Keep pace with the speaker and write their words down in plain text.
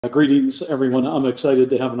Greetings, everyone. I'm excited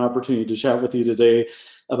to have an opportunity to chat with you today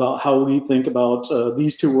about how we think about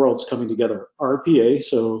these two worlds coming together. RPA,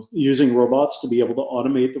 so using robots to be able to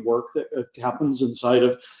automate the work that happens inside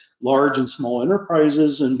of large and small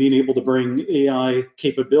enterprises and being able to bring AI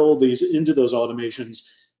capabilities into those automations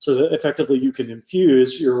so that effectively you can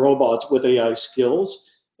infuse your robots with AI skills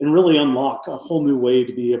and really unlock a whole new way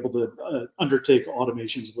to be able to undertake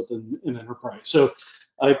automations within an enterprise. So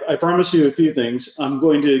I promise you a few things. I'm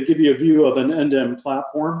going to give you a view of an end-to-end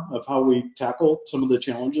platform of how we tackle some of the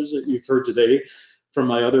challenges that you've heard today from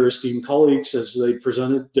my other esteemed colleagues as they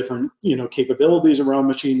presented different capabilities around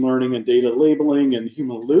machine learning and data labeling and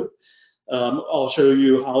human loop. I'll show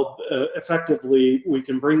you how effectively we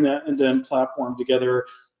can bring that end-to-end platform together,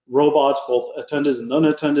 robots, both attended and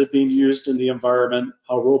unattended, being used in the environment,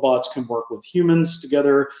 how robots can work with humans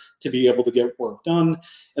together to be able to get work done.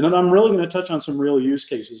 And then I'm really going to touch on some real use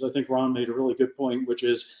cases. I think Ron made a really good point, which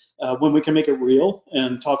is when we can make it real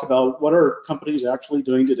and talk about what are companies actually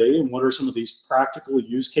doing today and what are some of these practical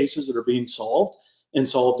use cases that are being solved and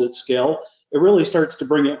solved at scale. It really starts to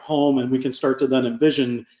bring it home, and we can start to then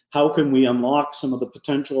envision how can we unlock some of the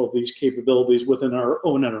potential of these capabilities within our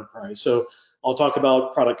own enterprise. So I'll talk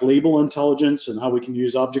about product label intelligence and how we can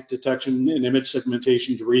use object detection and image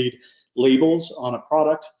segmentation to read labels on a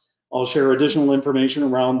product. I'll share additional information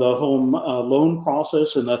around the home loan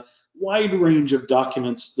process and the wide range of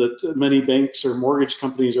documents that many banks or mortgage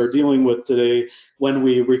companies are dealing with today when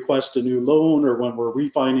we request a new loan or when we're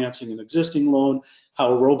refinancing an existing loan,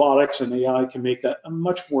 how robotics and AI can make that a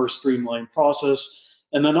much more streamlined process.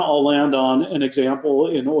 And then I'll land on an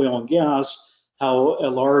example in oil and gas, how a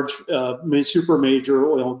large super major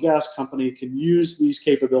oil and gas company can use these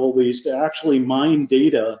capabilities to actually mine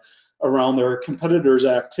data around their competitors'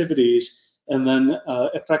 activities and then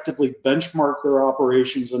effectively benchmark their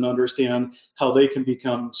operations and understand how they can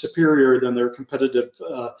become superior than their competitive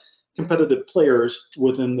players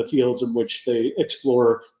within the fields in which they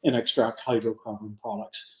explore and extract hydrocarbon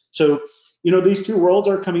products. So, these two worlds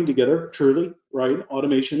are coming together truly, right?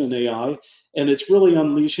 Automation and AI, and it's really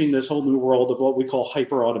unleashing this whole new world of what we call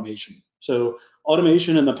hyper automation. So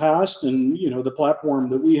automation in the past, and the platform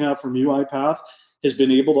that we have from UIPath has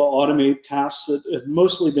been able to automate tasks that have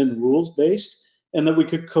mostly been rules-based and that we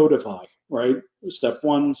could codify, right? Step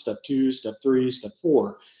 1, step 2, step 3, step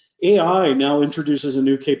 4. AI now introduces a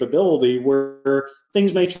new capability where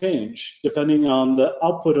things may change depending on the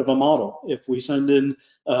output of a model. If we send in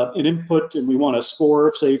an input and we want to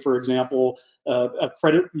score, say, for example, a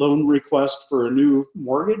credit loan request for a new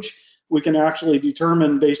mortgage, we can actually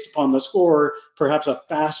determine based upon the score, perhaps a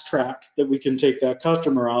fast track that we can take that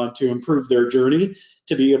customer on to improve their journey,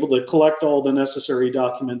 to be able to collect all the necessary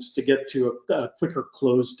documents to get to a quicker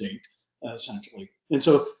close date, essentially. And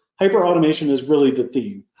so hyper automation is really the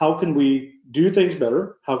theme. How can we do things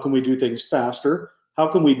better? How can we do things faster? How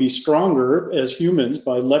can we be stronger as humans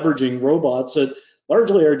by leveraging robots that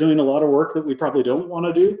largely are doing a lot of work that we probably don't want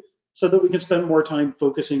to do, so that we can spend more time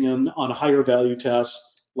focusing on higher value tasks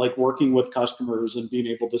like working with customers and being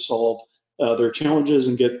able to solve their challenges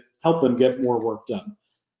and help them get more work done.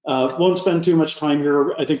 Won't spend too much time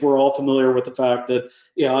here. I think we're all familiar with the fact that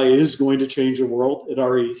AI is going to change the world. It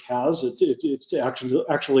already has. It's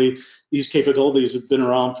actually these capabilities have been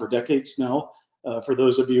around for decades now. For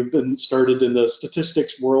those of you who've been started in the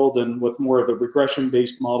statistics world and with more of the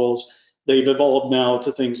regression-based models, they've evolved now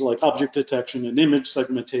to things like object detection and image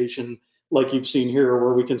segmentation, like you've seen here,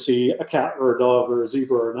 where we can see a cat or a dog or a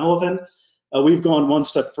zebra or an elephant. We've gone one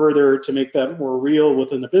step further to make that more real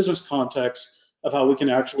within the business context of how we can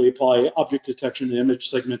actually apply object detection and image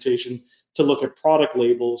segmentation to look at product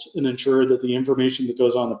labels and ensure that the information that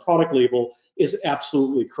goes on the product label is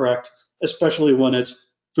absolutely correct, especially when it's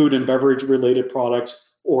food and beverage related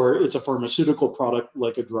products or it's a pharmaceutical product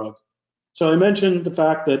like a drug. So I mentioned the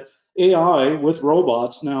fact that AI with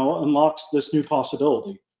robots now unlocks this new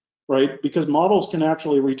possibility, right? Because models can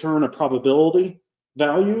actually return a probability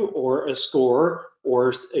value or a score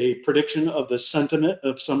or a prediction of the sentiment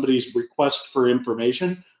of somebody's request for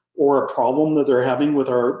information or a problem that they're having with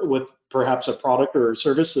perhaps a product or a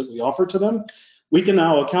service that we offer to them. We can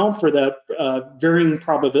now account for that varying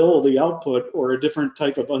probability output or a different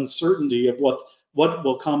type of uncertainty of what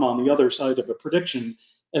will come on the other side of a prediction.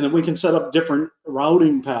 And then we can set up different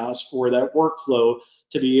routing paths for that workflow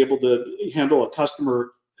to be able to handle a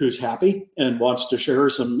customer who's happy and wants to share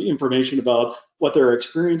some information about what their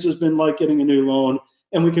experience has been like getting a new loan.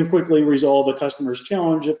 And we can quickly resolve a customer's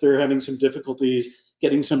challenge if they're having some difficulties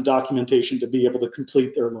getting some documentation to be able to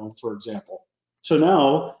complete their loan, for example. So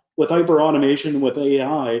now, with hyper automation, with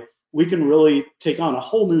AI, we can really take on a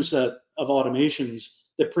whole new set of automations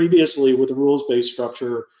that previously with the rules-based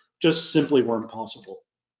structure just simply weren't possible,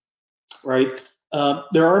 right?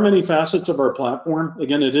 There are many facets of our platform.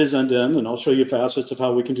 Again, it is end-to-end, and I'll show you facets of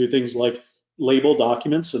how we can do things like label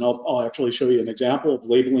documents, and I'll actually show you an example of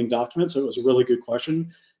labeling documents. It was a really good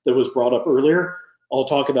question that was brought up earlier. I'll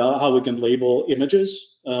talk about how we can label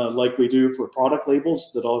images like we do for product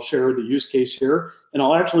labels that I'll share the use case here, and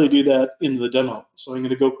I'll actually do that in the demo. So I'm going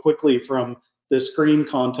to go quickly from the screen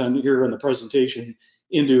content here in the presentation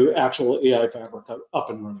into actual AI Fabric up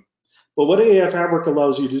and running. But what AI Fabric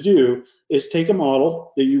allows you to do is take a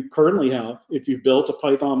model that you currently have, if you've built a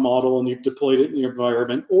Python model and you've deployed it in your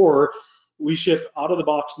environment, or we ship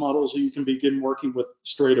out-of-the-box models that you can begin working with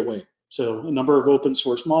straight away. So a number of open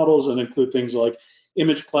source models and include things like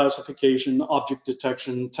image classification, object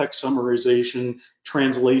detection, text summarization,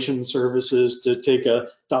 translation services to take a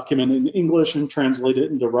document in English and translate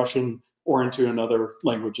it into Russian or into another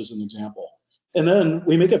language as an example. And then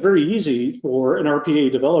we make it very easy for an RPA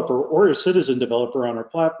developer or a citizen developer on our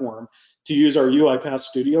platform to use our UiPath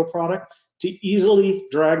Studio product to easily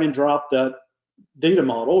drag and drop that data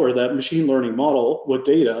model or that machine learning model with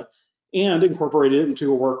data and incorporate it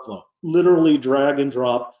into a workflow. Literally drag and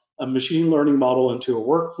drop a machine learning model into a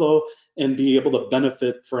workflow and be able to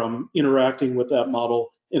benefit from interacting with that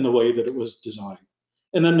model in the way that it was designed.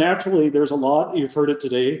 And then naturally, there's a lot, you've heard it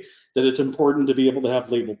today, that it's important to be able to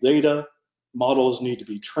have labeled data. Models need to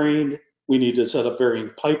be trained. We need to set up varying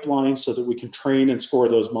pipelines so that we can train and score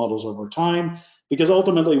those models over time. Because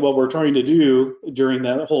ultimately, what we're trying to do during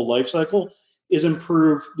that whole life cycle is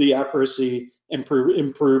improve the accuracy,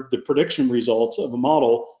 improve the prediction results of a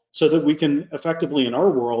model so that we can effectively, in our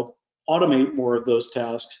world, automate more of those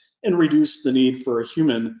tasks and reduce the need for a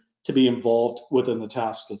human to be involved within the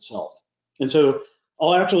task itself. And so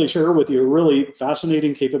I'll actually share with you a really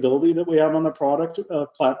fascinating capability that we have on the product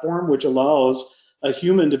platform, which allows a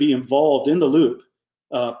human to be involved in the loop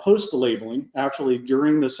post the labeling, actually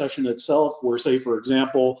during the session itself, where say, for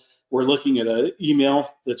example, we're looking at an email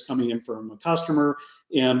that's coming in from a customer,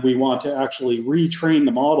 and we want to actually retrain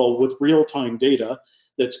the model with real-time data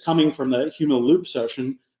that's coming from that human loop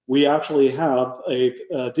session. We actually have a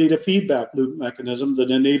data feedback loop mechanism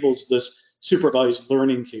that enables this supervised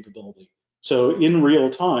learning capability. So in real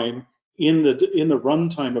time, in the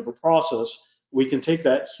runtime of a process, we can take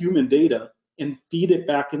that human data and feed it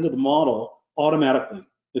back into the model automatically.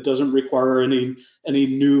 It doesn't require any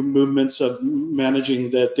new movements of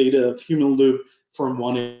managing that data of human loop from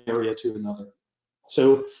one area to another.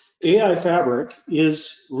 So AI Fabric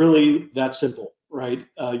is really that simple, right?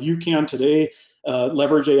 You can today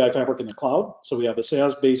leverage AI Fabric in the cloud. So we have a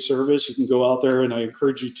SaaS-based service. You can go out there, and I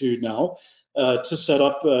encourage you to now, to set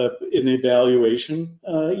up an evaluation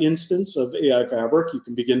instance of AI Fabric. You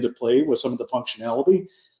can begin to play with some of the functionality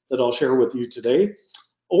that I'll share with you today.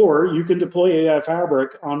 Or you can deploy AI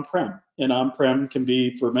Fabric on-prem. And on-prem can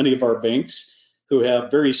be for many of our banks who have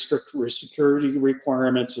very strict security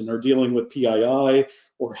requirements and are dealing with PII,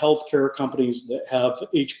 or healthcare companies that have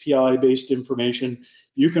HPI-based information.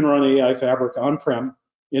 You can run AI Fabric on-prem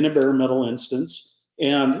in a bare metal instance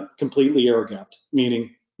and completely air-gapped,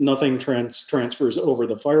 meaning nothing transfers over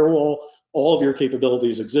the firewall. All of your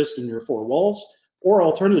capabilities exist in your four walls. Or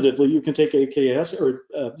alternatively, you can take AKS, or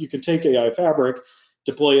you can take AI Fabric,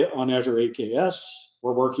 deploy it on Azure AKS.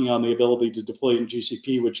 We're working on the ability to deploy in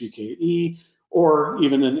GCP with GKE, or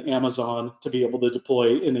even in Amazon to be able to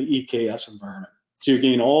deploy in an EKS environment. So you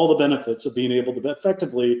gain all the benefits of being able to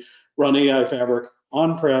effectively run AI Fabric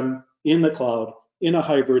on-prem, in the cloud, in a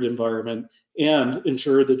hybrid environment, and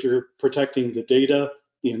ensure that you're protecting the data,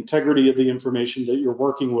 the integrity of the information that you're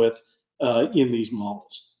working with in these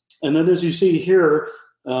models. And then as you see here,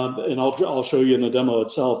 and I'll show you in the demo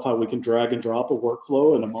itself how we can drag and drop a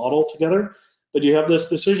workflow and a model together. But you have this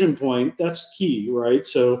decision point, that's key, right?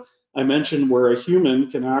 So I mentioned where a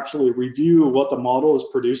human can actually review what the model is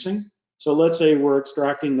producing. So let's say we're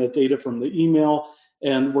extracting the data from the email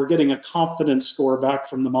and we're getting a confidence score back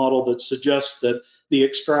from the model that suggests that the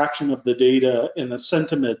extraction of the data and the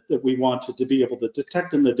sentiment that we wanted to be able to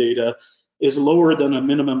detect in the data is lower than a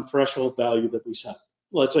minimum threshold value that we set.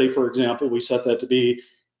 Let's say, for example, we set that to be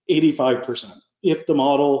 85%. If the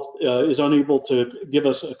model is unable to give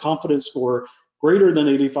us a confidence score greater than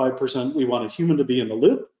 85%, we want a human to be in the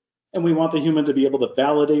loop, and we want the human to be able to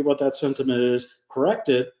validate what that sentiment is, correct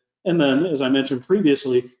it, and then, as I mentioned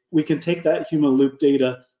previously, we can take that human loop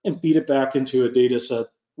data and feed it back into a data set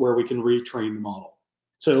where we can retrain the model.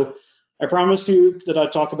 So I promised you that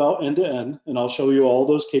I'd talk about end-to-end, and I'll show you all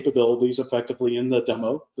those capabilities effectively in the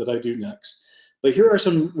demo that I do next. But here are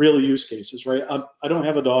some real use cases, right? I don't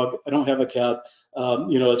have a dog, I don't have a cat.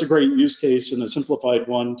 It's a great use case and a simplified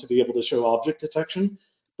one to be able to show object detection.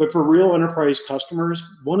 But for real enterprise customers,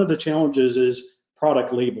 one of the challenges is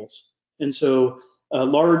product labels. And so a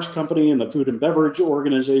large company in the food and beverage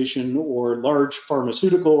organization or large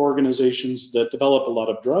pharmaceutical organizations that develop a lot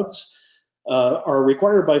of drugs are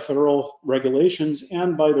required by federal regulations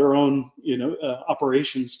and by their own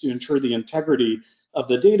operations to ensure the integrity of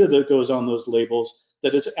the data that goes on those labels,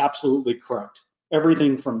 that it's absolutely correct.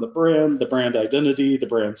 Everything from the brand identity, the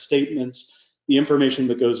brand statements, the information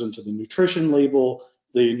that goes into the nutrition label,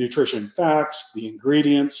 the nutrition facts, the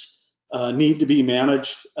ingredients need to be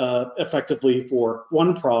managed effectively for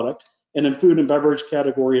one product. And in food and beverage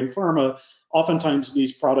category and pharma, oftentimes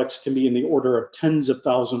these products can be in the order of tens of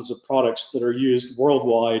thousands of products that are used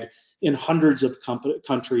worldwide in hundreds of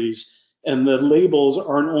countries. And the labels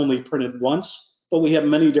aren't only printed once, but we have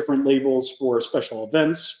many different labels for special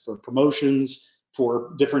events, for promotions,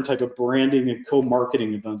 for different type of branding and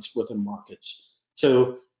co-marketing events within markets.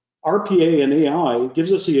 So RPA and AI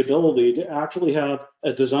gives us the ability to actually have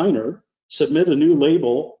a designer submit a new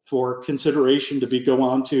label for consideration to go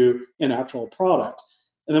on to an actual product.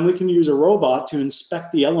 And then we can use a robot to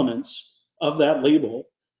inspect the elements of that label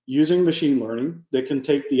using machine learning that can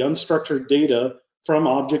take the unstructured data from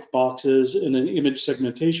object boxes in an image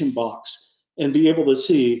segmentation box and be able to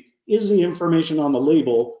see, is the information on the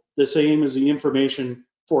label the same as the information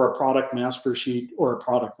for a product master sheet or a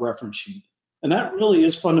product reference sheet? And that really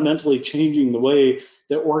is fundamentally changing the way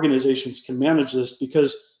that organizations can manage this,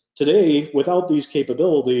 because today, without these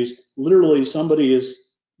capabilities, literally somebody is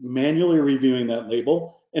manually reviewing that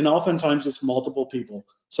label, and oftentimes it's multiple people,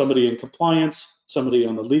 somebody in compliance, somebody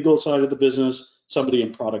on the legal side of the business, somebody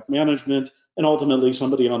in product management, and ultimately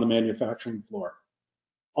somebody on the manufacturing floor.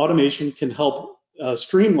 Automation can help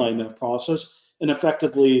streamline that process and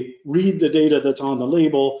effectively read the data that's on the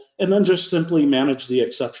label and then just simply manage the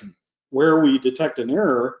exception. Where we detect an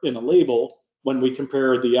error in a label, when we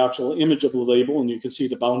compare the actual image of the label, and you can see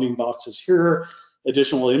the bounding boxes here,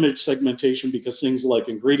 additional image segmentation, because things like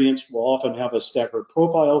ingredients will often have a staggered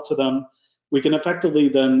profile to them, we can effectively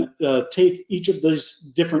then take each of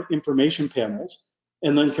these different information panels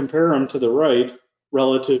and then compare them to the right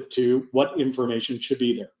relative to what information should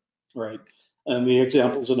be there, right? And the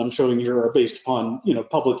examples that I'm showing here are based upon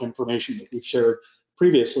public information that we've shared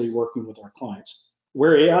previously working with our clients.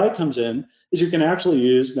 Where AI comes in is you can actually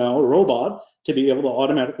use now a robot to be able to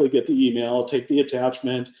automatically get the email, take the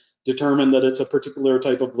attachment, determine that it's a particular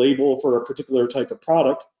type of label for a particular type of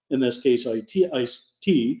product, in this case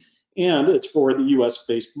IT, and it's for the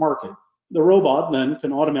US-based market. The robot then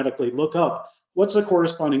can automatically look up what's the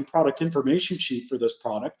corresponding product information sheet for this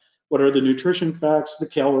product, what are the nutrition facts, the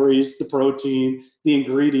calories, the protein, the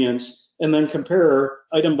ingredients, and then compare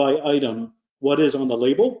item by item what is on the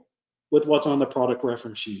label with what's on the product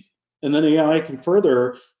reference sheet. And then AI can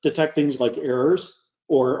further detect things like errors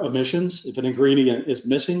or omissions, if an ingredient is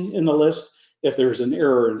missing in the list, if there's an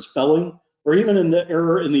error in spelling, or even in the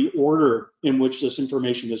error in the order in which this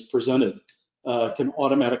information is presented, can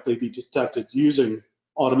automatically be detected using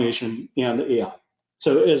automation and AI.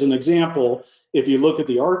 So as an example, if you look at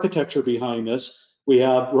the architecture behind this, we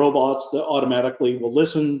have robots that automatically will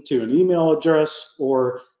listen to an email address,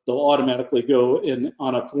 or they'll automatically go in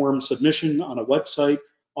on a form submission on a website,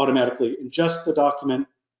 automatically ingest the document,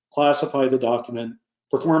 classify the document,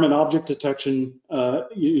 perform an object detection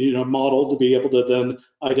model to be able to then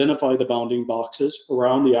identify the bounding boxes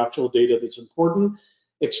around the actual data that's important,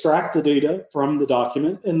 extract the data from the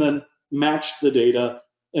document, and then match the data.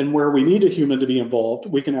 And where we need a human to be involved,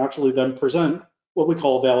 we can actually then present what we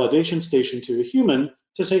call a validation station to a human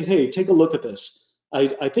to say, hey, take a look at this.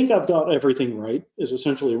 I think I've got everything right, is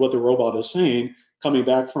essentially what the robot is saying, coming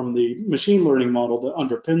back from the machine learning model that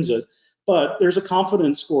underpins it. But there's a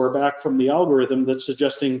confidence score back from the algorithm that's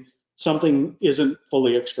suggesting something isn't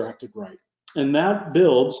fully extracted right. And that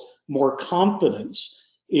builds more confidence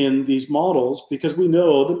in these models, because we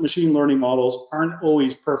know that machine learning models aren't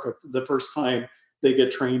always perfect the first time they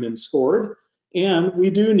get trained and scored. And we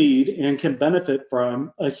do need and can benefit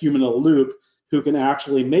from a human in the loop who can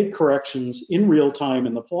actually make corrections in real time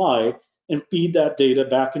in the fly and feed that data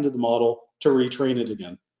back into the model to retrain it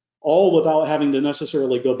again, all without having to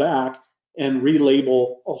necessarily go back and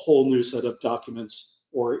relabel a whole new set of documents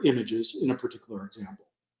or images in a particular example.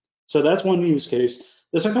 So that's one use case.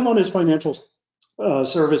 The second one is financial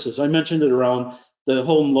services. I mentioned it around the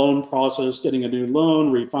home loan process, getting a new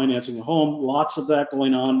loan, refinancing a home, lots of that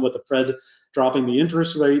going on with the Fed dropping the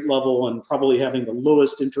interest rate level and probably having the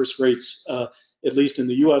lowest interest rates, at least in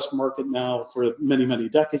the US market now for many, many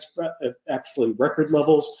decades, actually record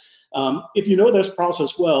levels. If you know this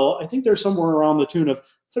process well, I think there's somewhere around the tune of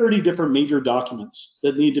 30 different major documents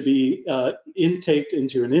that need to be intaked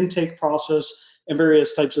into an intake process, and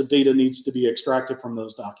various types of data needs to be extracted from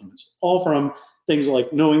those documents, all from things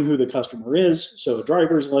like knowing who the customer is, so a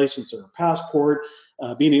driver's license or a passport,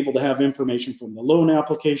 being able to have information from the loan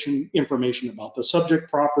application, information about the subject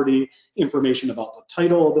property, information about the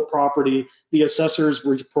title of the property, the assessor's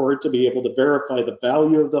report to be able to verify the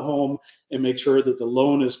value of the home and make sure that the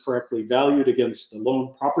loan is correctly valued against the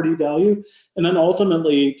loan property value, and then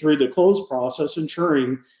ultimately through the close process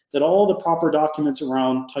ensuring that all the proper documents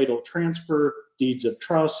around title transfer, deeds of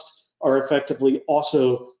trust are effectively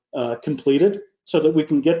also completed so that we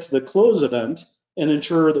can get to the close event and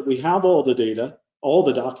ensure that we have all the data, all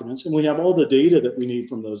the documents, and we have all the data that we need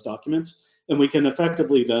from those documents, and we can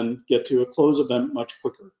effectively then get to a close event much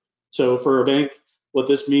quicker. So for a bank, what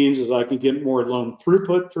this means is I can get more loan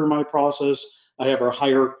throughput through my process. I have a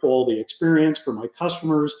higher quality experience for my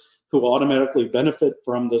customers who automatically benefit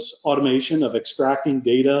from this automation of extracting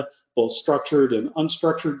data, both structured and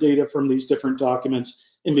unstructured data from these different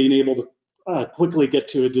documents, and being able to quickly get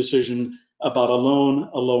to a decision about a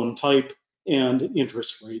loan type, and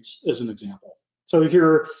interest rates as an example. So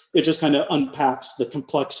here it just kind of unpacks the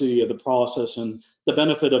complexity of the process and the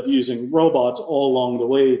benefit of using robots all along the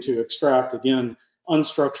way to extract, again,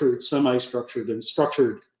 unstructured, semi-structured, and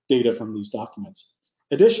structured data from these documents.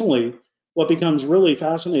 Additionally, what becomes really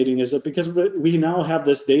fascinating is that because we now have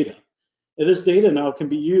this data now can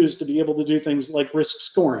be used to be able to do things like risk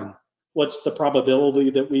scoring. What's the probability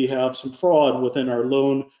that we have some fraud within our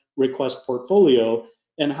loan request portfolio,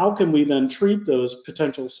 and how can we then treat those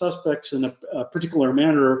potential suspects in a particular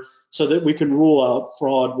manner so that we can rule out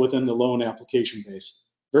fraud within the loan application base.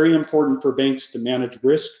 Very important for banks to manage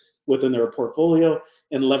risk within their portfolio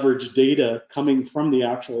and leverage data coming from the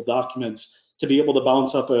actual documents to be able to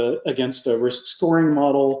bounce up against a risk scoring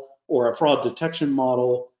model or a fraud detection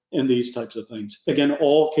model and these types of things. Again,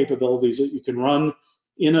 all capabilities that you can run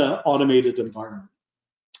in an automated environment.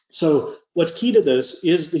 So what's key to this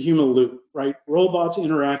is the human loop, right? Robots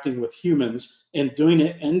interacting with humans and doing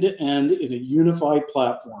it end-to-end in a unified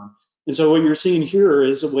platform. And so what you're seeing here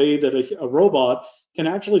is a way that a robot can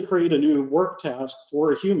actually create a new work task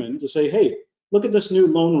for a human to say, hey, look at this new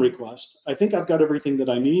loan request. I think I've got everything that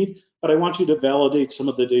I need, but I want you to validate some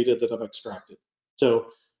of the data that I've extracted. So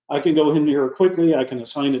I can go in here quickly, I can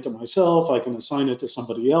assign it to myself, I can assign it to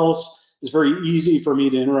somebody else. It's very easy for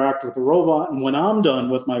me to interact with the robot, and when I'm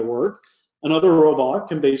done with my work, another robot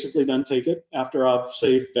can basically then take it after I've,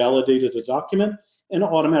 say, validated a document and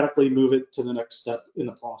automatically move it to the next step in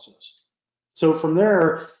the process. So from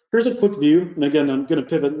there, here's a quick view, and again, I'm going to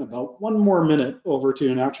pivot in about 1 more minute over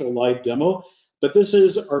to an actual live demo, but this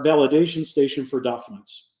is our validation station for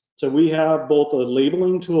documents. So we have both a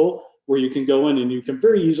labeling tool where you can go in and you can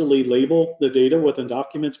very easily label the data within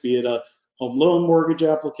documents, be it a home loan mortgage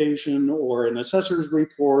application or an assessor's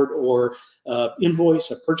report or invoice,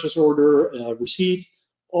 a purchase order, a receipt.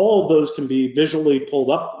 All of those can be visually pulled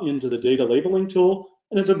up into the data labeling tool,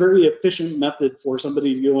 and it's a very efficient method for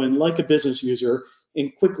somebody to go in like a business user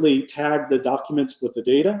and quickly tag the documents with the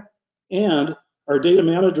data. And our data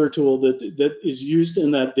manager tool that is used in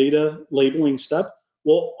that data labeling step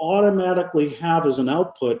will automatically have as an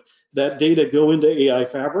output that data go into AI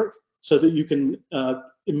Fabric so that you can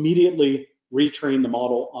immediately retrain the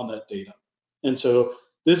model on that data. And so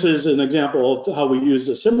this is an example of how we use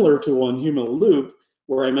a similar tool in Human Loop,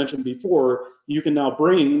 where I mentioned before, you can now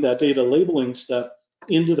bring that data labeling step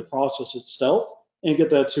into the process itself and get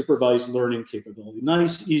that supervised learning capability.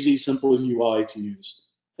 Nice, easy, simple UI to use.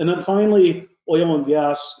 And then finally, oil and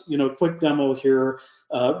gas, quick demo here.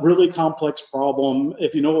 Really complex problem.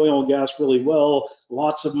 If you know oil and gas really well,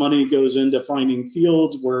 lots of money goes into finding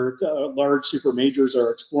fields where large super majors are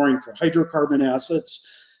exploring for hydrocarbon assets.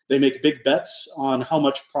 They make big bets on how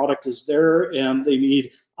much product is there, and they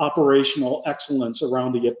need operational excellence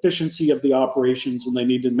around the efficiency of the operations, and they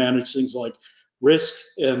need to manage things like risk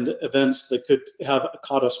and events that could have a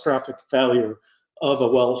catastrophic failure of a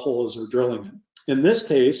well hole as they're drilling it. In this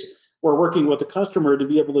case, we're working with the customer to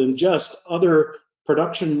be able to ingest other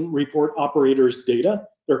production report operators' data.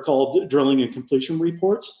 They're called drilling and completion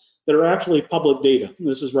reports that are actually public data. And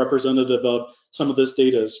this is representative of some of this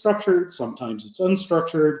data is structured, sometimes it's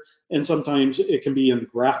unstructured, and sometimes it can be in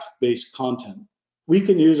graph-based content. We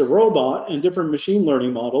can use a robot and different machine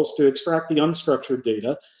learning models to extract the unstructured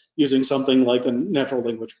data, using something like a natural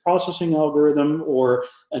language processing algorithm or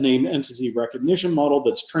a name entity recognition model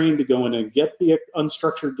that's trained to go in and get the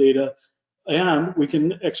unstructured data. And we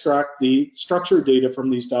can extract the structured data from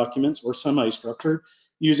these documents, or semi-structured,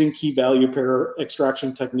 using key value pair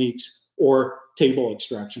extraction techniques or table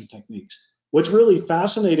extraction techniques. What's really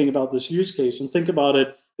fascinating about this use case, and think about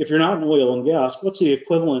it, if you're not in oil and gas, what's the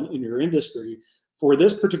equivalent in your industry? For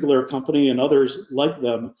this particular company and others like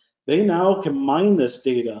them, they now can mine this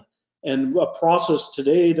data, and a process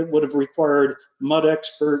today that would have required mud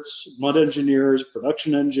experts, mud engineers,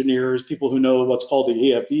 production engineers, people who know what's called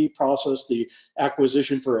the AFE process, the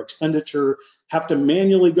acquisition for expenditure, have to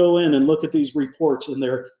manually go in and look at these reports, and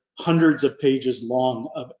they're hundreds of pages long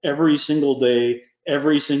of every single day,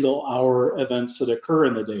 every single hour events that occur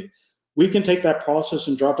in the day. We can take that process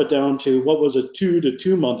and drop it down to what was a 2 to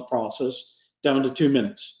 2 month process down to 2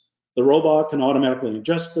 minutes. The robot can automatically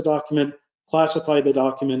ingest the document, classify the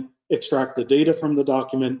document, extract the data from the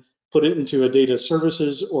document, put it into a data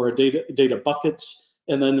services or a data buckets,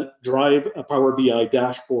 and then drive a Power BI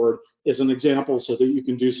dashboard as an example so that you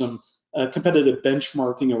can do some competitive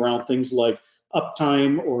benchmarking around things like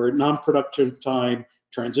uptime or non-productive time,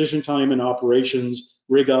 transition time in operations,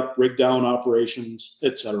 rig up, rig down operations,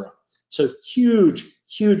 etc. So huge,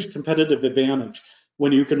 huge competitive advantage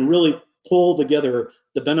when you can really pull together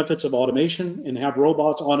the benefits of automation and have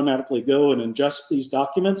robots automatically go and ingest these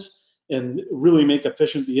documents and really make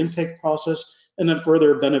efficient the intake process, and then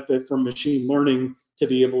further benefit from machine learning to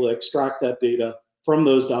be able to extract that data from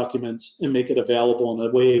those documents and make it available in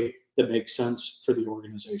a way that makes sense for the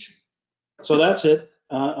organization. So that's it.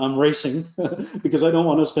 I'm racing because I don't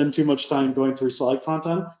want to spend too much time going through slide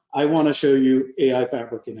content. I want to show you AI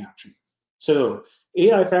Fabric in action. So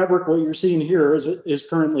AI Fabric, what you're seeing here is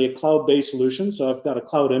currently a cloud-based solution. So I've got a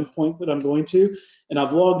cloud endpoint that I'm going to, and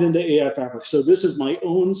I've logged into AI Fabric. So this is my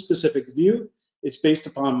own specific view. It's based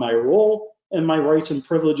upon my role and my rights and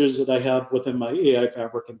privileges that I have within my AI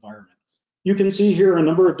Fabric environment. You can see here a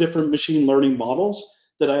number of different machine learning models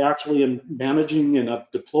that I actually am managing and I've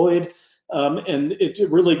deployed. And it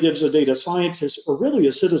really gives a data scientist, or really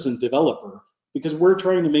a citizen developer, because we're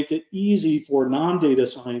trying to make it easy for non-data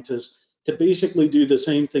scientists to basically do the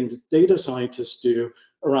same thing that data scientists do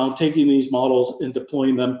around taking these models and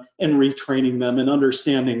deploying them and retraining them and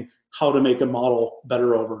understanding how to make a model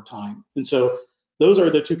better over time. And so those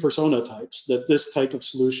are the two persona types that this type of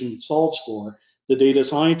solution solves for. The data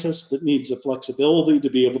scientist that needs the flexibility to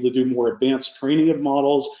be able to do more advanced training of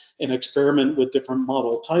models and experiment with different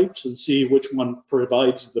model types and see which one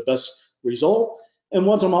provides the best result. And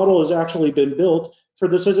once a model has actually been built, for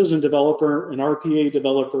the citizen developer, an RPA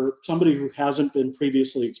developer, somebody who hasn't been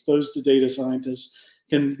previously exposed to data scientists,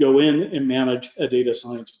 can go in and manage a data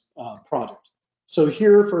science project. So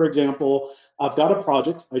here, for example, I've got a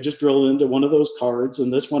project. I just drilled into one of those cards,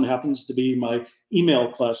 and this one happens to be my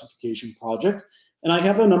email classification project. And I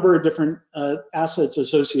have a number of different assets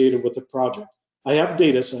associated with the project. I have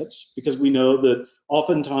data sets, because we know that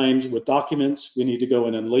oftentimes with documents, we need to go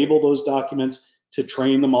in and label those documents to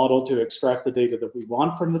train the model to extract the data that we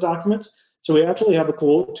want from the documents. So we actually have a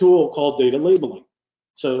cool tool called data labeling.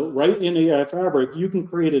 So right in AI Fabric, you can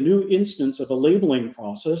create a new instance of a labeling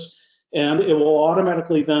process, and it will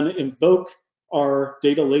automatically then invoke our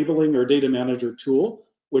data labeling or data manager tool,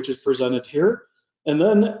 which is presented here. And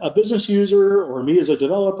then a business user, or me as a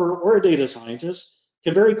developer or a data scientist,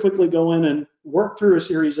 can very quickly go in and work through a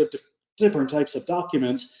series of different types of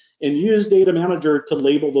documents and use data manager to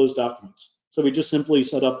label those documents. So we just simply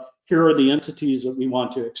set up, here are the entities that we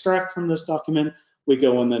want to extract from this document. We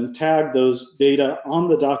go and then tag those data on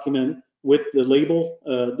the document with the label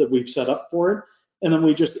that we've set up for it. And then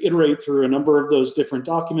we just iterate through a number of those different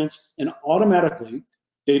documents, and automatically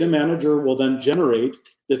data manager will then generate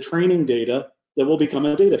the training data that will become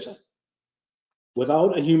a data set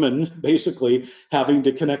without a human basically having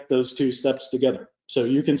to connect those two steps together. So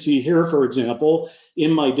you can see here, for example,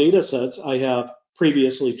 in my data sets, I have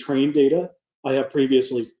previously trained data, I have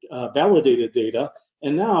previously validated data,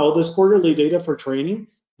 and now this quarterly data for training,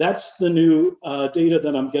 that's the new data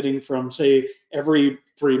that I'm getting from, say, every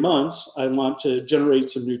 3 months. I want to generate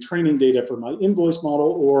some new training data for my invoice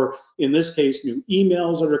model, or in this case, new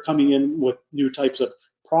emails that are coming in with new types of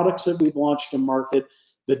products that we've launched in market.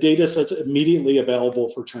 The data set's immediately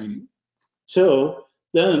available for training. So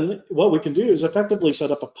then what we can do is effectively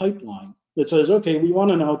set up a pipeline that says, okay, we want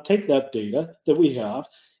to now take that data that we have,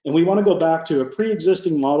 and we want to go back to a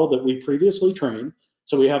pre-existing model that we previously trained.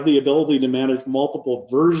 So we have the ability to manage multiple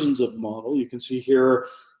versions of the model. You can see here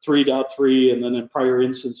 3.3, and then in prior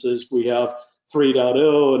instances, we have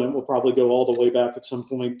 3.0, and it will probably go all the way back at some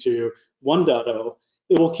point to 1.0.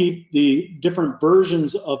 it will keep the different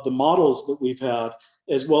versions of the models that we've had,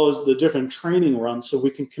 as well as the different training runs, so we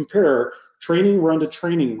can compare training run to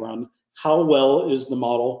training run, how well is the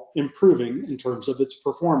model improving in terms of its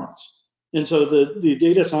performance. And so the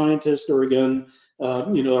data scientist, or again,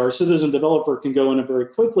 our citizen developer, can go in and very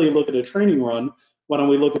quickly look at a training run. Why don't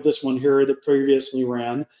we look at this one here that previously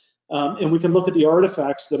ran, and we can look at the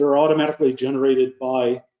artifacts that are automatically generated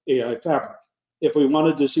by AI Fabric. If we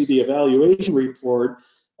wanted to see the evaluation report,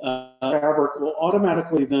 Fabric will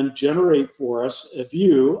automatically then generate for us a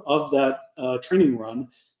view of that training run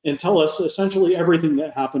and tell us essentially everything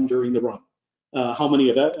that happened during the run. How many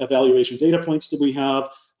evaluation data points did we have?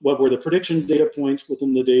 What were the prediction data points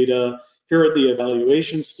within the data? Here are the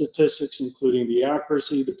evaluation statistics, including the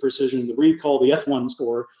accuracy, the precision, the recall, the F1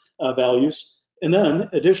 score values. And then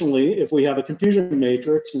additionally, if we have a confusion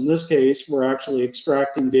matrix, in this case, we're actually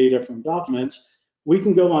extracting data from documents, we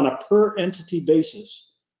can go on a per entity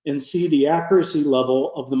basis and see the accuracy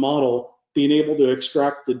level of the model being able to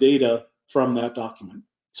extract the data from that document.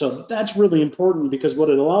 So that's really important, because what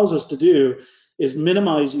it allows us to do is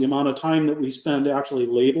minimize the amount of time that we spend actually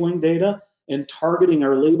labeling data and targeting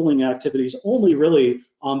our labeling activities only really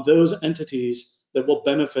on those entities that will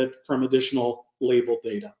benefit from additional labeled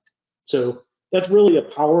data. So that's really a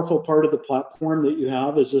powerful part of the platform that you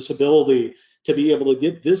have, is this ability to be able to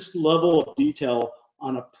get this level of detail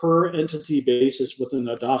on a per entity basis within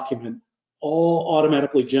a document, all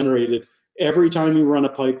automatically generated every time you run a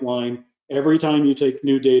pipeline, every time you take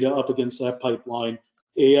new data up against that pipeline.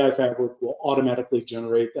 AI Fabric will automatically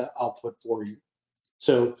generate that output for you.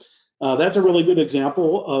 So that's a really good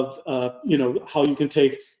example of how you can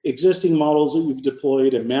take existing models that you've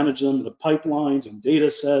deployed and manage them with pipelines and data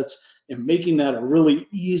sets, and making that a really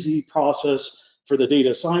easy process for the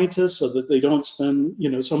data scientists, so that they don't spend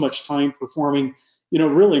so much time performing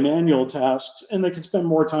really manual tasks, and they can spend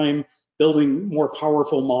more time building more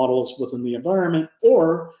powerful models within the environment.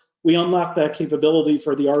 Or we unlock that capability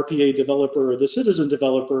for the RPA developer or the citizen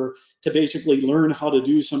developer to basically learn how to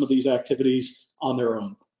do some of these activities on their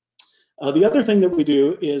own. The other thing that we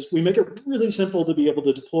do is we make it really simple to be able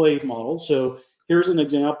to deploy models. So here's an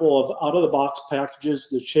example of out-of-the-box packages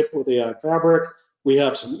that ship with AI Fabric. We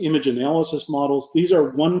have some image analysis models. These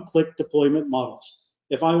are one-click deployment models.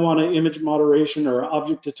 If I want an image moderation or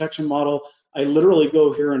object detection model, I literally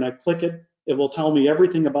go here and I click it. It will tell me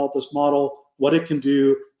everything about this model, what it can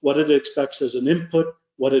do, what it expects as an input,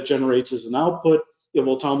 what it generates as an output. It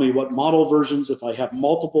will tell me what model versions, if I have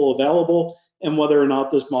multiple available, and whether or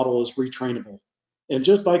not this model is retrainable. And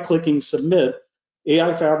just by clicking submit,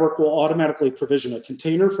 AI Fabric will automatically provision a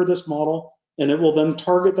container for this model, and it will then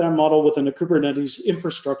target that model within a Kubernetes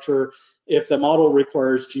infrastructure. If the model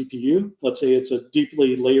requires GPU, let's say it's a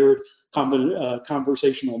deeply layered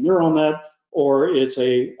conversational neural net, or it's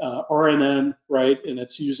a RNN, right, and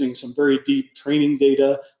it's using some very deep training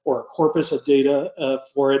data or a corpus of data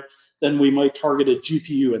for it, then we might target a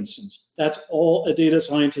GPU instance. That's all a data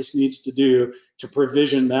scientist needs to do to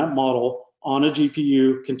provision that model on a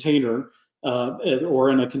GPU container, or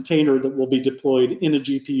in a container that will be deployed in a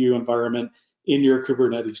GPU environment in your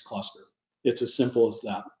Kubernetes cluster. It's as simple as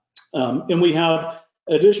that. And we have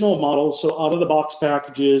additional models, so out-of-the-box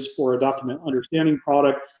packages for a document understanding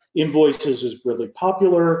product. Invoices is really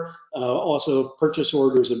popular, also purchase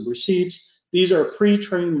orders and receipts. These are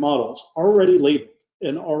pre-trained models, already labeled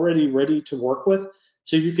and already ready to work with.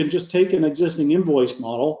 So you can just take an existing invoice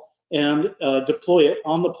model and deploy it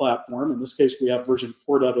on the platform. In this case, we have version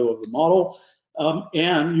 4.0 of the model,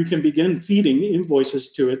 and you can begin feeding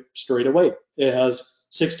invoices to it straight away. It has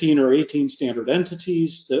 16 or 18 standard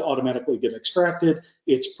entities that automatically get extracted.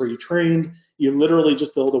 It's pre-trained. You literally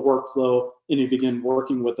just build a workflow and you begin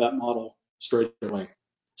working with that model straight away.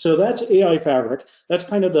 So that's AI Fabric. That's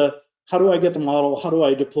kind of the, how do I get the model? How do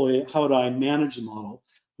I deploy it? How do I manage the model?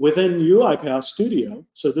 Within UiPath Studio,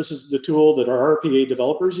 so this is the tool that our RPA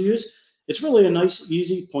developers use, it's really a nice,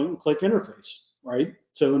 easy point-and-click interface, right?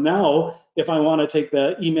 So now, if I want to take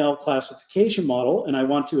the email classification model and I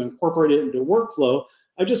want to incorporate it into workflow,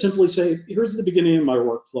 I just simply say, here's the beginning of my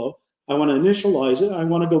workflow. I want to initialize it. I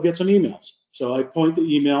want to go get some emails. So I point the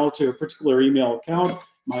email to a particular email account,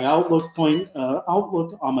 my Outlook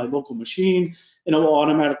on my local machine, and it will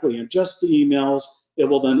automatically ingest the emails. It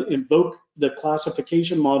will then invoke the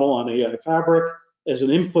classification model on AI Fabric. As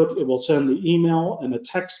an input, it will send the email and the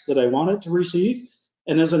text that I want it to receive.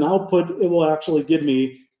 And as an output, it will actually give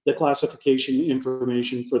me the classification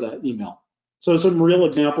information for that email. So some real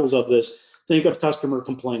examples of this. Think of customer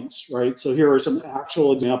complaints, right? So here are some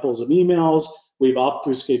actual examples of emails. We've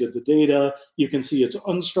obfuscated the data. You can see it's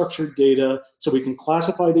unstructured data, so we can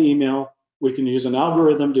classify the email, We can use an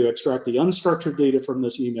algorithm to extract the unstructured data from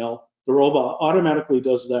this email. The robot automatically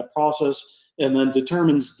does that process and then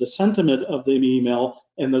determines the sentiment of the email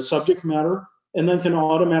and the subject matter, and then can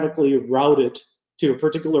automatically route it to a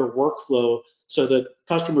particular workflow so that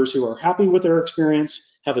customers who are happy with their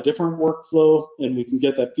experience have a different workflow, and we can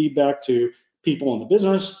get that feedback to people in the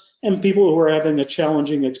business, and people who are having a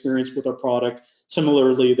challenging experience with our product.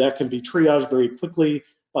 Similarly, that can be triaged very quickly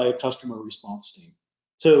by a customer response team.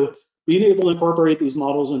 So being able to incorporate these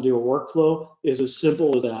models into a workflow is as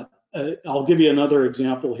simple as that. I'll give you another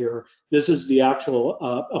example here. This is the actual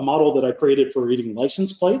a model that I created for reading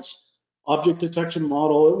license plates. Object detection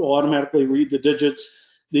model, it will automatically read the digits.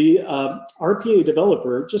 The RPA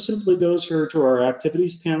developer just simply goes here to our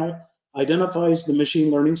activities panel, identifies the machine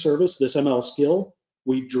learning service, this ML skill.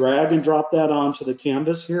 We drag and drop that onto the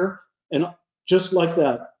canvas here, and just like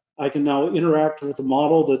that, I can now interact with the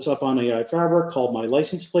model that's up on AI Fabric called my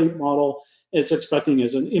license plate model. It's expecting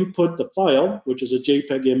as an input the file, which is a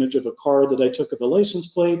JPEG image of a car that I took of a license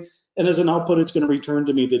plate, and as an output, it's going to return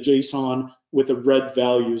to me the JSON with the red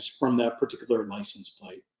values from that particular license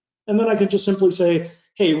plate. And then I can just simply say,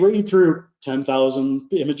 hey, read through 10,000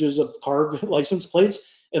 images of car license plates,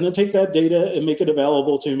 and then take that data and make it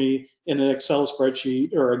available to me in an Excel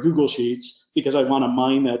spreadsheet or a Google Sheets, because I want to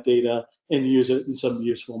mine that data and use it in some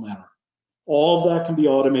useful manner. All of that can be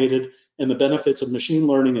automated, and the benefits of machine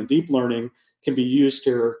learning and deep learning can be used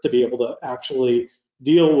here to be able to actually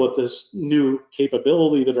deal with this new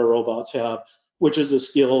capability that our robots have, which is a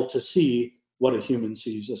skill to see what a human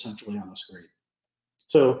sees essentially on the screen.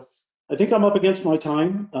 So I think I'm up against my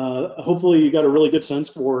time. Hopefully you got a really good sense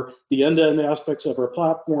for the end-to-end aspects of our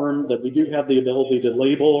platform, that we do have the ability to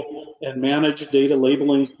label and manage data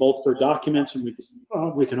labeling both for documents, and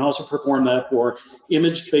we can also perform that for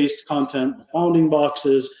image-based content, bounding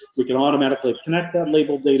boxes. We can automatically connect that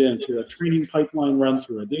labeled data into a training pipeline run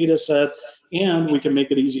through a data set, and we can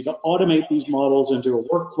make it easy to automate these models into a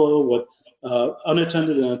workflow with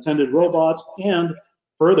unattended and attended robots, and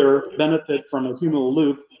further benefit from a human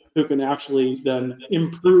loop who can actually then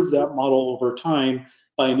improve that model over time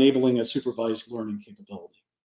by enabling a supervised learning capability.